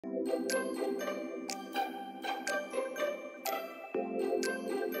Hi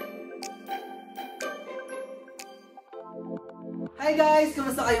guys!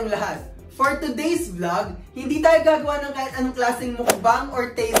 Kumusta kayong lahat? For today's vlog, hindi tayo gagawa ng kahit anong klaseng mukbang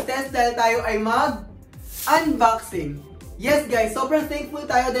or taste test dahil tayo ay mag-unboxing. Yes guys, sobrang thankful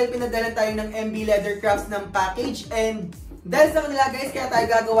tayo dahil pinadala tayo ng MB Leather Crafts ng package, and dahil sa kanila guys, kaya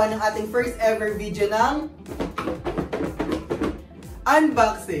tayo gagawa ng ating first ever video ng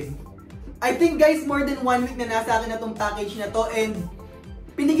unboxing. I think guys, more than 1 week na nasa akin na tong package na to, and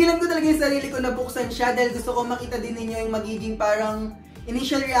pinigilan ko talaga yung sarili ko na buksan siya dahil gusto ko makita din ninyo yung magiging parang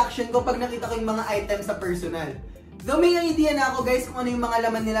initial reaction ko pag nakita ko yung mga items sa personal. Though may idea na ako guys kung ano yung mga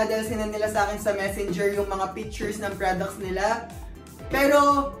laman nila dahil sinend nila sa akin sa messenger yung mga pictures ng products nila.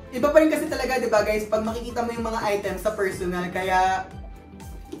 Pero iba pa rin kasi talaga, diba guys, pag makikita mo yung mga items sa personal. Kaya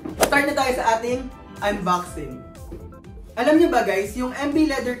start na tayo sa ating unboxing. Alam niyo ba guys, yung MB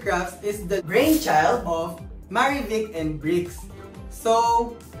Leather Crafts is the brainchild of Marivic and Bricks. So,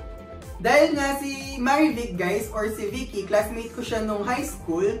 dahil nga si Marivic guys, or si Vicky, classmate ko siya nung high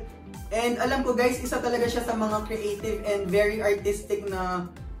school. And alam ko guys, isa talaga siya sa mga creative and very artistic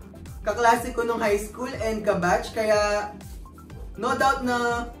na kaklase ko nung high school and kabatch. Kaya, no doubt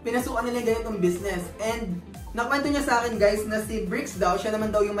na pinasukan nila yung ganitong business. And nakwento niya sa akin guys na si Bricks daw, siya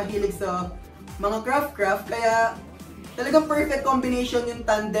naman daw yung mahilig sa mga craft-craft. Kaya, talagang perfect combination yung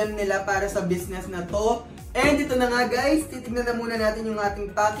tandem nila para sa business na to. And ito na nga guys, titignan na muna natin yung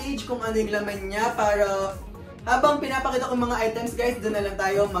ating package, kung ano yung laman niya, para habang pinapakita ko mga items guys, doon na lang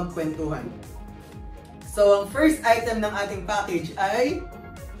tayo magkwentuhan. So, ang first item ng ating package ay...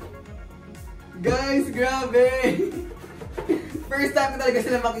 Guys, grabe! First time ko talaga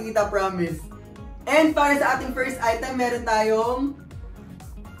sila makikita, promise. And para sa ating first item, meron tayong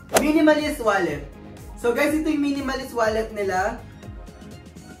minimalist wallet. So guys, ito yung minimalist wallet nila.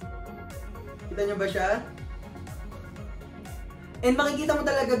 Kita nyo ba siya? And makikita mo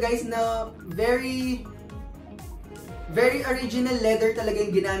talaga guys na very original leather talaga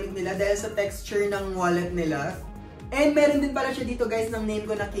yung ginamit nila dahil sa texture ng wallet nila. And meron din pala siya dito guys ng name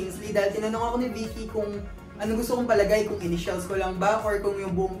ko na Kingsley dahil tinanong ako ni Vicky kung ano gusto kong palagay, kung initials ko lang ba or kung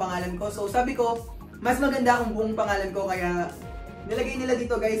yung buong pangalan ko. So sabi ko, mas maganda kung buong pangalan ko, kaya nilagay nila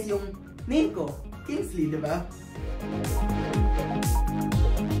dito guys yung name ko, Kingsley, diba?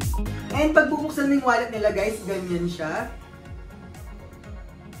 And pag bubuksan mo yung wallet nila guys, ganyan siya.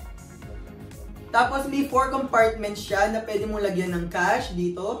 Tapos may 4 compartments siya na pwede mong lagyan ng cash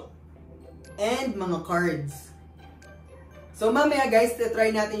dito. And mga cards. So mamaya guys,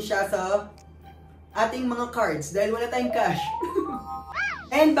 try natin siya sa ating mga cards dahil wala tayong cash.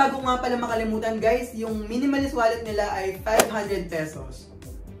 And bago nga pala makalimutan guys, yung minimalist wallet nila ay 500 pesos.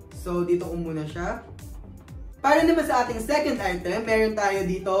 So dito ko muna siya. Para naman sa ating second item, meron tayo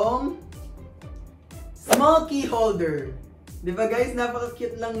ditong small key holder. Diba guys,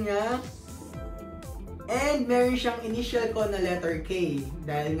 napaka-cute lang niya. And meron siyang initial ko na letter K.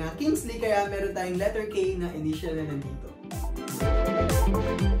 Dahil nga Kingsley, kaya meron tayong letter K na initial na nandito.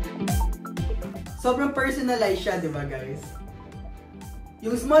 Sobrang personalized siya, diba guys?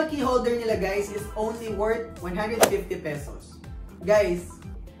 Yung small key holder nila guys is only worth 150 pesos. Guys,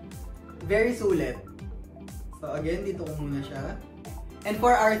 very sulit. So again, dito ko muna siya. And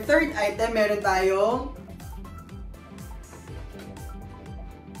for our third item, meron tayong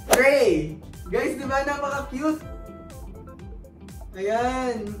tray. Guys, diba napaka-cute?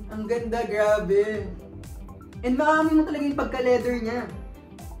 Ayan, ang ganda, grabe. And makakami mo talaga yung pagka-leather niya.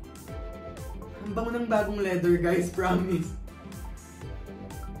 Ang bango ng bagong leather guys, promise.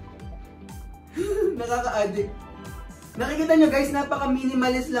 Nakaka-addict. Nakikita nyo guys,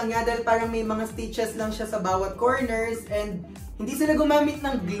 napaka-minimalist lang niya dahil parang may mga stitches lang siya sa bawat corners and hindi sila gumamit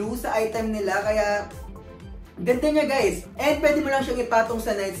ng glue sa item nila, kaya ganda niya guys. And pwede mo lang siyang ipatong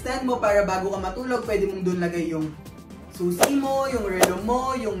sa nightstand mo para bago ka matulog, pwede mong doon lagay yung susi mo, yung relo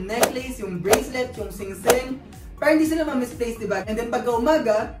mo, yung necklace, yung bracelet, yung sing-sing, para hindi sila ma-misplace, diba? And then pagka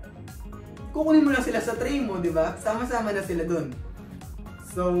umaga, kukunin mo lang sila sa tray mo, diba? Sama-sama na sila doon.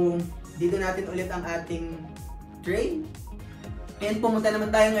 So, dito natin ulit ang ating tray. And pumunta naman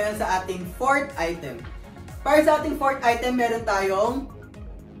tayo ngayon sa ating fourth item. Para sa ating fourth item, meron tayong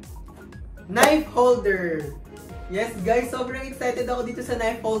knife holder. Yes guys, sobrang excited ako dito sa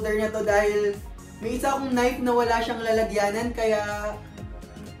knife holder na to dahil may isa akong knife na wala siyang lalagyanan, kaya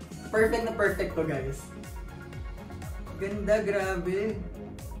perfect na perfect to guys. Ganda, grabe.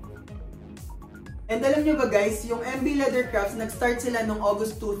 And alam nyo ba guys, yung MB Leather Crafts, nag-start sila noong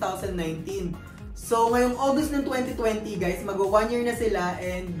August 2019. So ngayong August ng 2020 guys, mag-1 year na sila,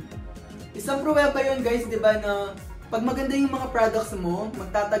 and isang pruweba yun guys, diba, na pag maganda yung mga products mo,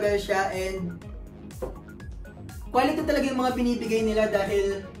 magtatagal siya, and quality talaga yung mga binibigay nila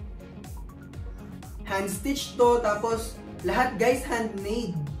dahil hand-stitched to, tapos lahat guys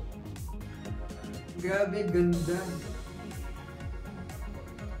handmade. Grabe, ganda.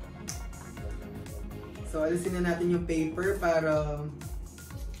 So, alisin na natin yung paper para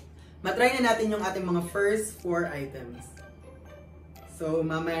matry na natin yung ating mga first 4 items. So,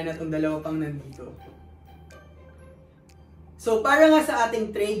 mamaya na itong dalawa pang nandito. So, para nga sa ating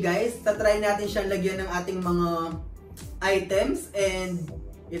tray guys, tatry natin siyang lagyan ng ating mga items. And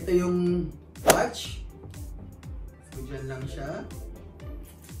ito yung watch. So, dyan lang siya.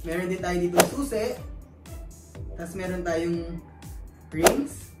 Meron din tayo dito susi. Tapos meron tayong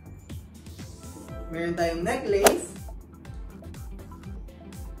rings. Meron tayong necklace.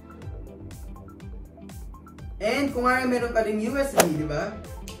 And kung nga meron pa rin USB, di ba?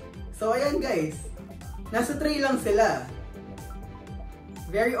 So ayan guys. Nasa tray lang sila.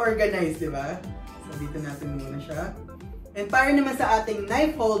 Very organized, di ba? So dito natin muna siya. And para naman sa ating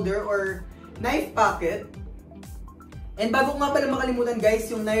knife holder or knife pocket. And bago ko nga pala makalimutan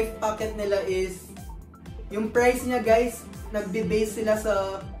guys, yung knife pocket nila is, yung price niya guys, nagbe-base sila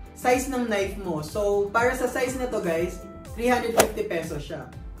sa size ng knife mo. So, para sa size na to guys, 350 pesos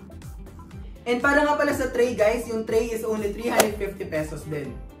siya. And para nga pala sa tray guys, yung tray is only 350 pesos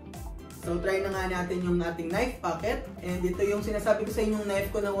din. So, try na nga natin yung ating knife pocket. And ito yung sinasabi ko sa inyong knife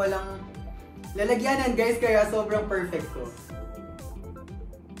ko na walang lalagyanan guys, kaya sobrang perfect ko.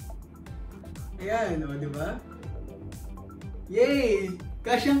 Ayan, o, diba? Yay!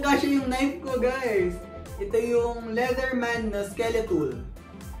 Kasyang-kasya yung knife ko guys. Ito yung Leatherman na skeleton.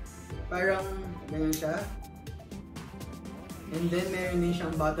 Parang ganyan siya. And then meron din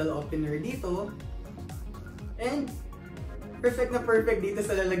siyang bottle opener dito. And perfect na perfect dito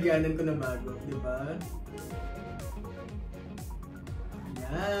sa lalagyanan ko na bago, di ba?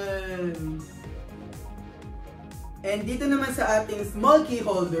 Yan. And dito naman sa ating small key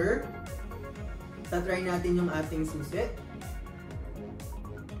holder, tatry natin yung ating susi.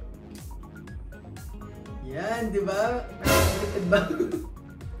 Yan, di ba? Ay, ba?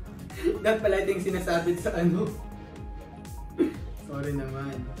 Dapat pala ito yung sinasabit sa ano. Sorry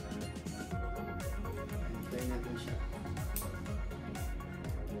naman. Try natin siya.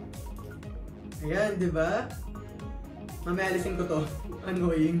 Ayan, di ba? Mamaya alisin ko to.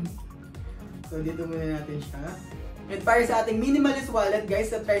 Annoying. So, dito muna natin siya. And para sa ating minimalist wallet,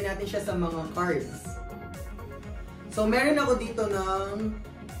 guys, try natin siya sa mga cards. So, meron ako dito ng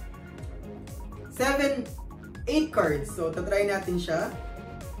 8 cards. So, tatry natin siya.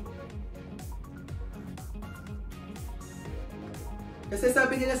 Kasi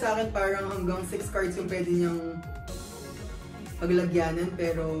sabi nila sa akin parang hanggang 6 cards yung pwede niyang paglagyanan.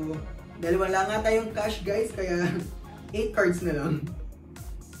 Pero dahil wala nga tayong cash guys, kaya 8 cards na lang.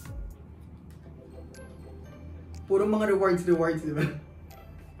 Puro mga rewards, di ba?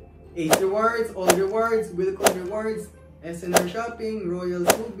 8 rewards, all rewards, Wilcon rewards, SNR Shopping, Royal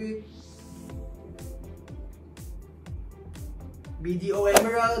Subic, BDO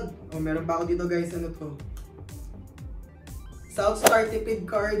Emerald. Oh, meron pa ako dito guys, ano to? South Star Tipid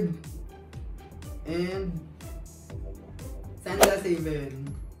card. And Sandal 7.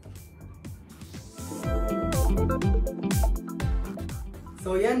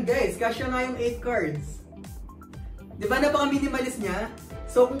 So yan guys, kasya nga yung 8 cards. Diba napaka-minimalist niya?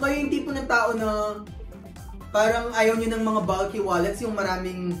 So kung kayo yung tipo ng tao na parang ayaw nyo ng mga bulky wallets, yung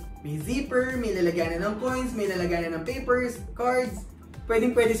maraming may zipper, may lalagyanan ng coins, may lalagyanan ng papers, cards,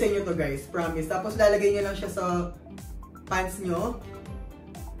 pwedeng pwede sa inyo to guys, promise. Tapos lalagay nyo lang siya sa pants nyo,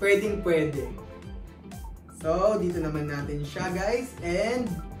 pwedeng pwede. So, dito naman natin siya guys, and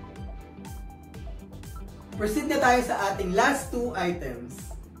proceed na tayo sa ating last 2 items.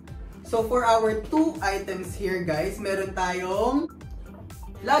 So, for our 2 items here guys, meron tayong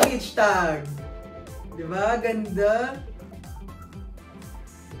luggage tag. Diba? Ganda.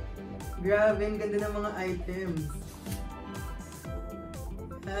 Grabe, ang ganda ng mga items.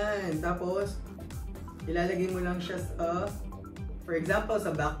 And, tapos, ilalagay mo lang siya sa, for example,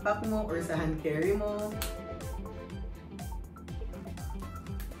 sa backpack mo or sa hand carry mo.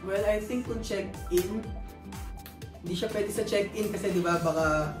 Well, I think kung check-in, hindi siya pwede sa check-in kasi diba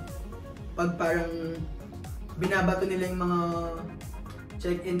baka pag parang binabato nila yung mga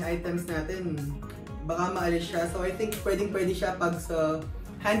check-in items natin, baka maalis siya. So I think pwedeng-pwede siya pag sa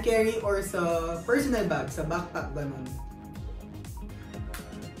hand carry or sa personal bag, sa backpack, ganun.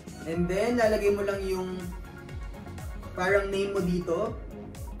 And then, lalagay mo lang yung parang name mo dito.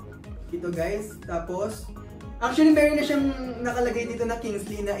 Dito guys. Tapos, actually meron na siyang nakalagay dito na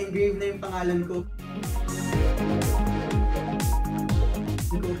Kingsley na engraved na yung pangalan ko.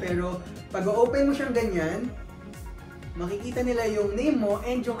 Pero pag open mo siyang ganyan, makikita nila yung name mo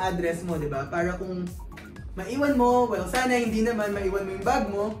and yung address mo, di ba? Para kung maiwan mo, well, sana hindi naman maiwan mo yung bag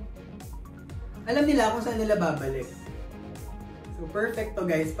mo, alam nila kung saan nila babalik. So, perfect to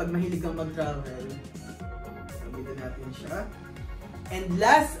guys pag mahilig kang mag-travel. Dito natin siya. And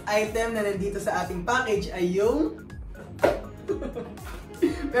last item na nandito sa ating package ay yung...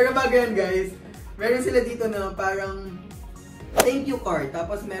 Pero bago yan guys, meron sila dito na parang thank you card.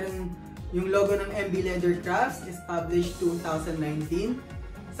 Tapos meron yung logo ng MB Leather Crafts, established 2019.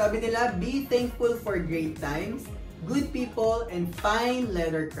 Sabi nila, be thankful for great times, good people, and fine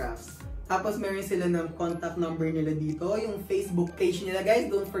leather crafts. Tapos meron sila ng contact number nila dito, yung Facebook page nila guys.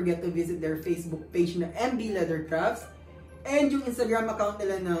 Don't forget to visit their Facebook page na MB Leather Crafts. And yung Instagram account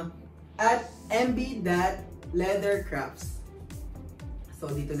nila na at mb.leathercrafts. So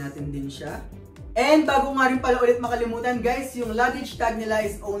dito natin din siya. And bago nga rin pala ulit makalimutan guys, yung luggage tag nila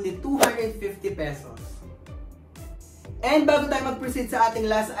is only 250 pesos. And bago tayo mag-proceed sa ating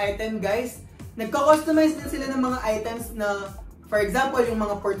last item guys, nagko-customize din sila ng mga items na, for example, yung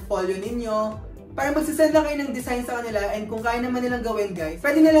mga portfolio ninyo, para magsisend lang kayo ng design sa kanila, and kung kaya naman nilang gawin guys,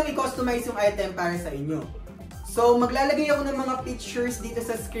 pwede nilang i-customize yung item para sa inyo. So maglalagay ako ng mga pictures dito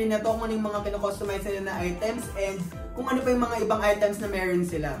sa screen na to kung ano yung mga kino-customize nila na items and kung ano pa yung mga ibang items na meron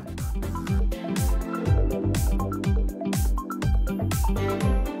sila.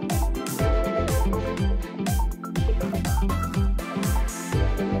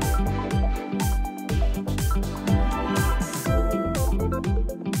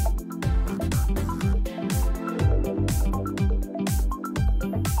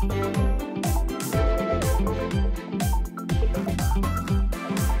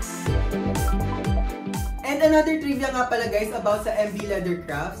 Another trivia nga pala guys about sa MB Leather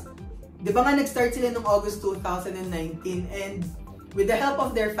Crafts. Di ba nga nag-start sila noong August 2019 and with the help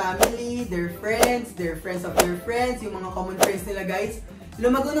of their family, their friends of their friends, yung mga common friends nila guys,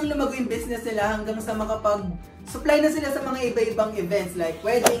 lumago yung business nila hanggang sa makapag-supply na sila sa mga iba-ibang events like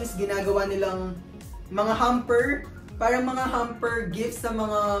weddings, ginagawa nilang mga hamper, parang mga hamper gifts sa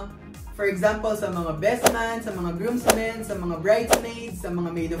mga, for example, sa mga best man, sa mga groomsmen, sa mga bridesmaids, sa mga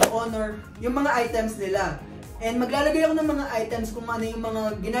maid of honor, yung mga items nila. And maglalagay ako ng mga items kung ano yung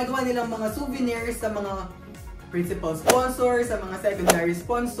mga ginagawa nilang mga souvenirs sa mga principal sponsors, sa mga secondary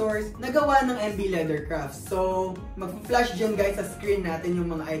sponsors na gawa ng MB Leather Crafts. So, mag-flash dyan guys sa screen natin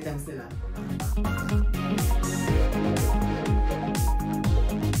yung mga items nila.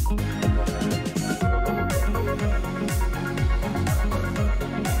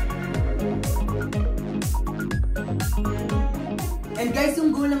 And guys,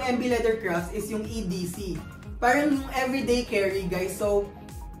 yung goal ng MB Leather Crafts is yung EDC. Parang yung everyday carry guys. So,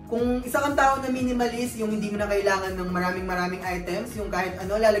 kung isa kang tao na minimalist, yung hindi mo na kailangan ng maraming items, yung kahit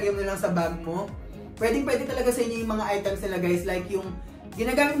ano, lalagay mo na lang sa bag mo, pwede talaga sa inyo yung mga items nila guys, like yung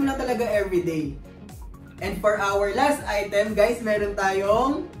ginagamit mo lang talaga everyday. And for our last item guys, meron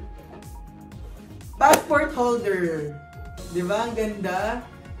tayong passport holder. Diba? Ang ganda.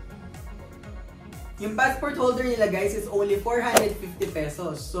 Yung passport holder nila guys is only 450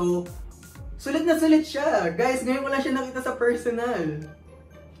 pesos. So, sulit na sulit siya. Guys, ngayon ko lang siya nakita sa personal.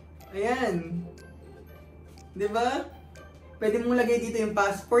 Ayan. Diba? Pwede mong lagay dito yung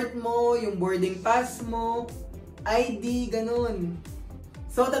passport mo, yung boarding pass mo, ID, ganun.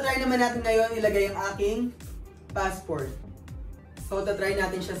 So, tatry naman natin ngayon ilagay ang aking passport. So, tatry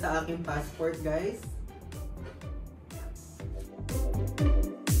natin siya sa aking passport, guys.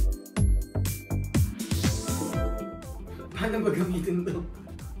 Paano ba gamitin to?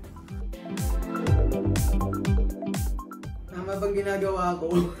 Tama bang ginagawa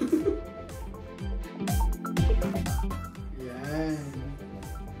ko? Yan.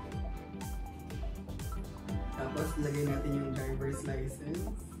 Tapos, lagay natin yung driver's license.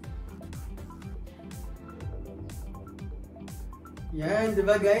 Yan,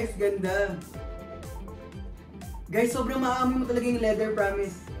 diba guys? Ganda. Guys, sobrang maamoy mo talaga yung leather,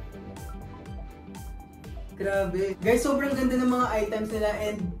 promise. Grabe. Guys, sobrang ganda ng mga items nila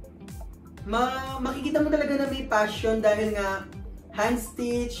and makikita mo talaga na may passion dahil nga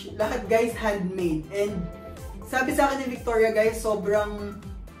hand-stitch, lahat guys handmade. And sabi sa akin ni Victoria guys, sobrang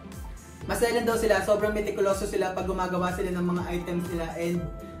maselan daw sila, sobrang meticuloso sila pag gumagawa sila ng mga items nila. And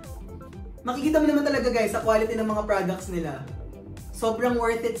makikita mo naman talaga guys sa quality ng mga products nila. Sobrang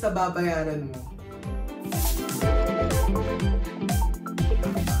worth it sa babayaran mo.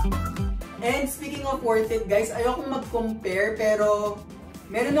 And speaking of worth it guys, ayokong mag-compare pero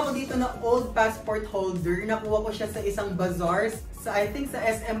meron ako dito na old passport holder. Nakuha ko siya sa isang bazaar, I think sa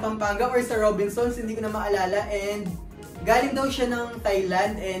SM Pampanga or sa Robinsons, hindi ko na maalala. And Galing daw siya ng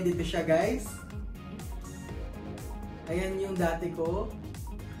Thailand and ito siya guys. Ayan yung dati ko.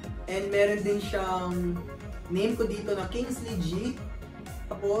 And meron din siyang name ko dito na Kingsley G.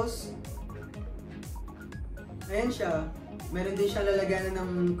 Tapos, ayan siya. Meron din siya lalaganan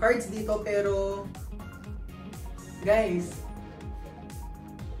ng cards dito pero guys,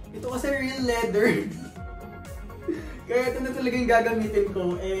 ito kasi real leather. Kaya ito na talaga yung gagamitin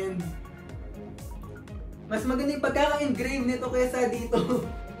ko and mas maganda yung pagkaka-engrave nito kaysa dito.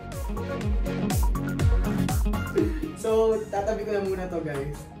 So, tatabi ko na muna to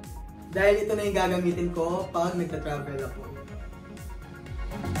guys. Dahil ito na yung gagamitin ko pag nagta-travel ako.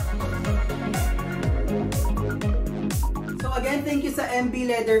 So again, thank you sa MB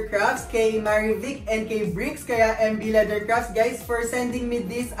Leather Crafts, kay Marivic and kay Bricks, kaya MB Leather Crafts guys for sending me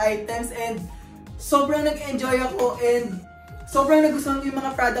these items and sobrang nag-enjoy ako and sobrang nagustuhan ko yung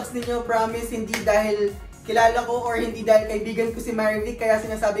mga products ninyo. Promise, hindi dahil kilala ko or hindi dahil kaibigan ko si Marivic kaya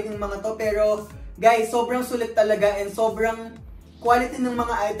sinasabi kong mga to, pero guys, sobrang sulit talaga and sobrang quality ng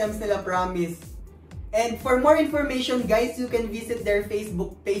mga items nila, promise. And for more information guys, you can visit their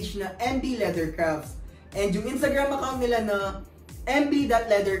Facebook page na MB Leather Crafts. And yung Instagram account nila na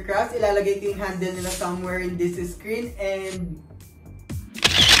mb.leathercrafts, ilalagay ko yung handle nila somewhere in this screen. And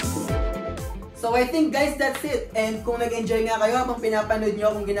so I think guys, that's it. And kung nag-enjoy nga kayo habang pinapanood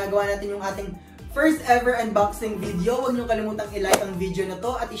nyo kung ginagawa natin yung ating first ever unboxing video, huwag nyo kalimutang i-like ang video na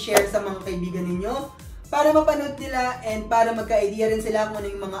to at i-share sa mga kaibigan ninyo para mapanood nila and para magka-idea rin sila kung ano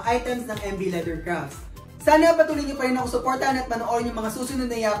yung mga items ng MB Leather Crafts. Sana patuloy nyo pa rin ako supportahan at panoorin yung mga susunod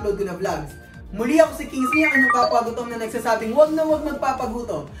na i-upload ko na vlogs. Muli ako si Kingsley, ang inyong kapagutom na nagsasabing huwag na huwag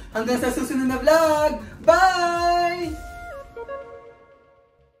magpapagutom. Hanggang sa susunod na vlog! Bye!